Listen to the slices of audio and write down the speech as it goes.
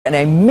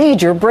And a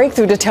major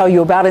breakthrough to tell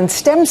you about in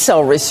stem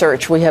cell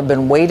research. We have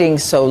been waiting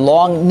so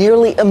long,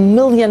 nearly 1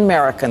 million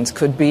Americans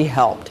could be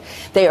helped.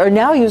 They are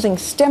now using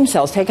stem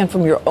cells taken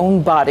from your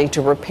own body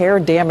to repair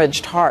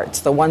damaged hearts,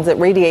 the ones that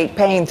radiate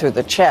pain through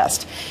the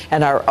chest.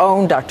 And our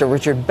own Dr.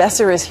 Richard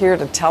Besser is here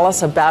to tell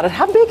us about it.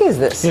 How big is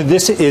this?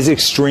 This is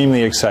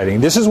extremely exciting.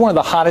 This is one of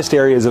the hottest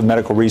areas of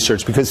medical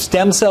research because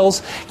stem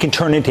cells can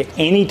turn into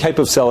any type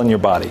of cell in your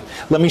body.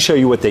 Let me show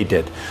you what they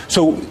did.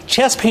 So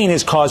chest pain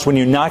is caused when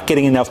you're not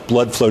getting enough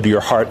blood flow to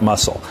your heart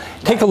muscle.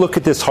 Take a look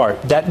at this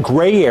heart. That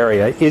gray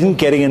area isn't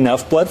getting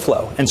enough blood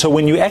flow. And so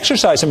when you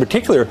exercise in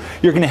particular,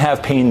 you're going to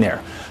have pain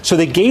there. So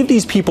they gave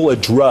these people a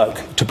drug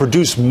to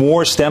produce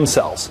more stem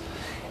cells.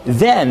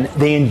 Then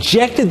they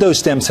injected those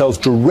stem cells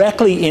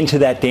directly into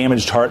that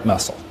damaged heart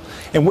muscle.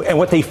 And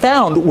what they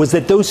found was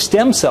that those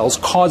stem cells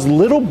cause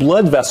little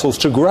blood vessels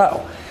to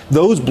grow.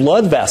 Those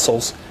blood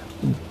vessels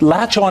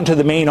latch onto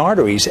the main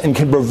arteries and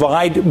can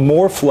provide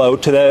more flow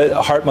to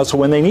the heart muscle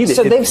when they need it.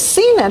 So they've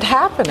seen it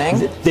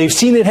happening. They've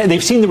seen it.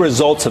 They've seen the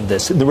results of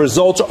this. The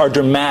results are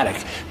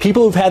dramatic.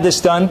 People who've had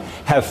this done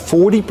have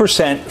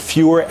 40%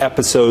 fewer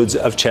episodes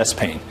of chest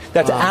pain.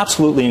 That's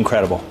absolutely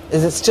incredible.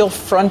 Is it still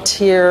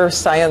frontier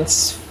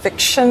science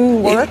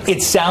fiction work?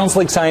 It sounds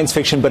like science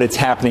fiction, but it's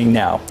happening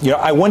now. You know,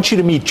 I want you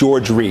to meet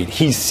George Reed.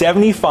 He's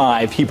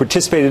 75. He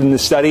participated in the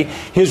study.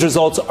 His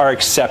results are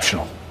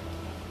exceptional.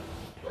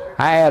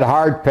 I had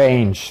heart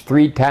pains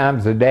 3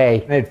 times a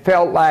day. It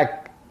felt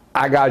like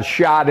I got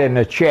shot in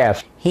the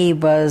chest. He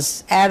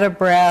was out of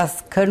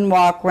breath, couldn't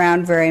walk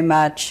around very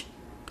much,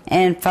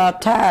 and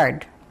felt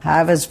tired.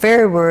 I was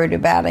very worried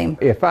about him.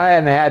 If I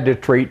hadn't had the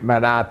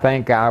treatment, I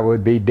think I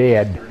would be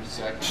dead.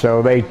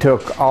 So they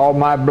took all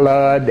my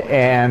blood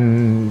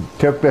and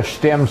took the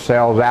stem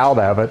cells out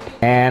of it.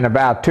 And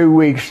about 2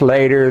 weeks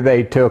later,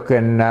 they took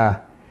and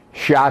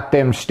shot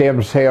them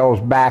stem cells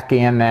back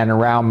in and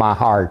around my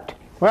heart.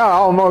 Well,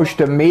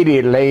 almost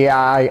immediately,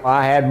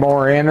 I had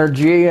more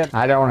energy, and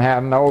I don't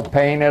have no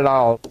pain at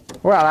all.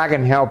 Well, I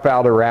can help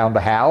out around the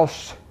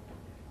house,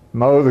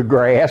 mow the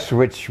grass,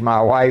 which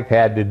my wife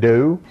had to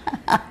do.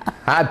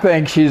 I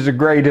think she's the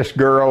greatest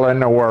girl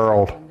in the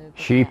world.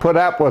 She put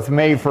up with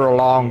me for a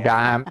long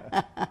time.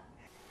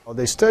 Well,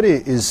 the study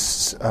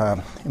is,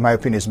 in my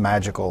opinion, is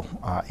magical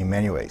in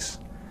many ways.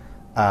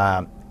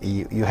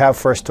 You have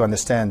first to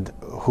understand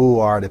who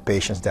are the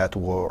patients that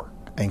were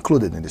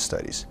included in the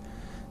studies.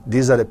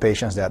 These are the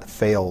patients that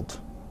failed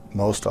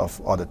most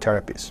of other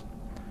therapies.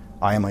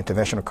 I am an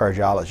interventional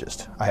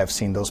cardiologist. I have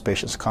seen those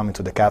patients come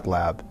into the cath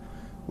lab.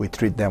 We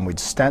treat them with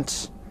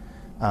stents.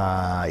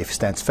 If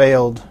stents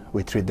failed,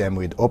 we treat them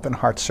with open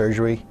heart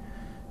surgery.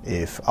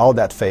 If all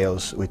that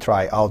fails, we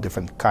try all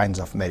different kinds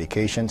of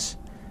medications.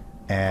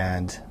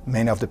 And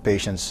many of the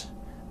patients,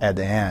 at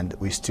the end,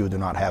 we still do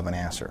not have an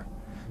answer.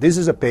 This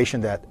is a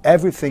patient that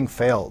everything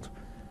failed,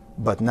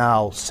 but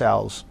now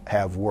cells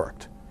have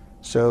worked.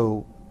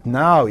 So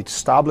now it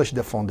established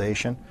the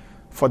foundation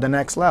for the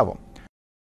next level.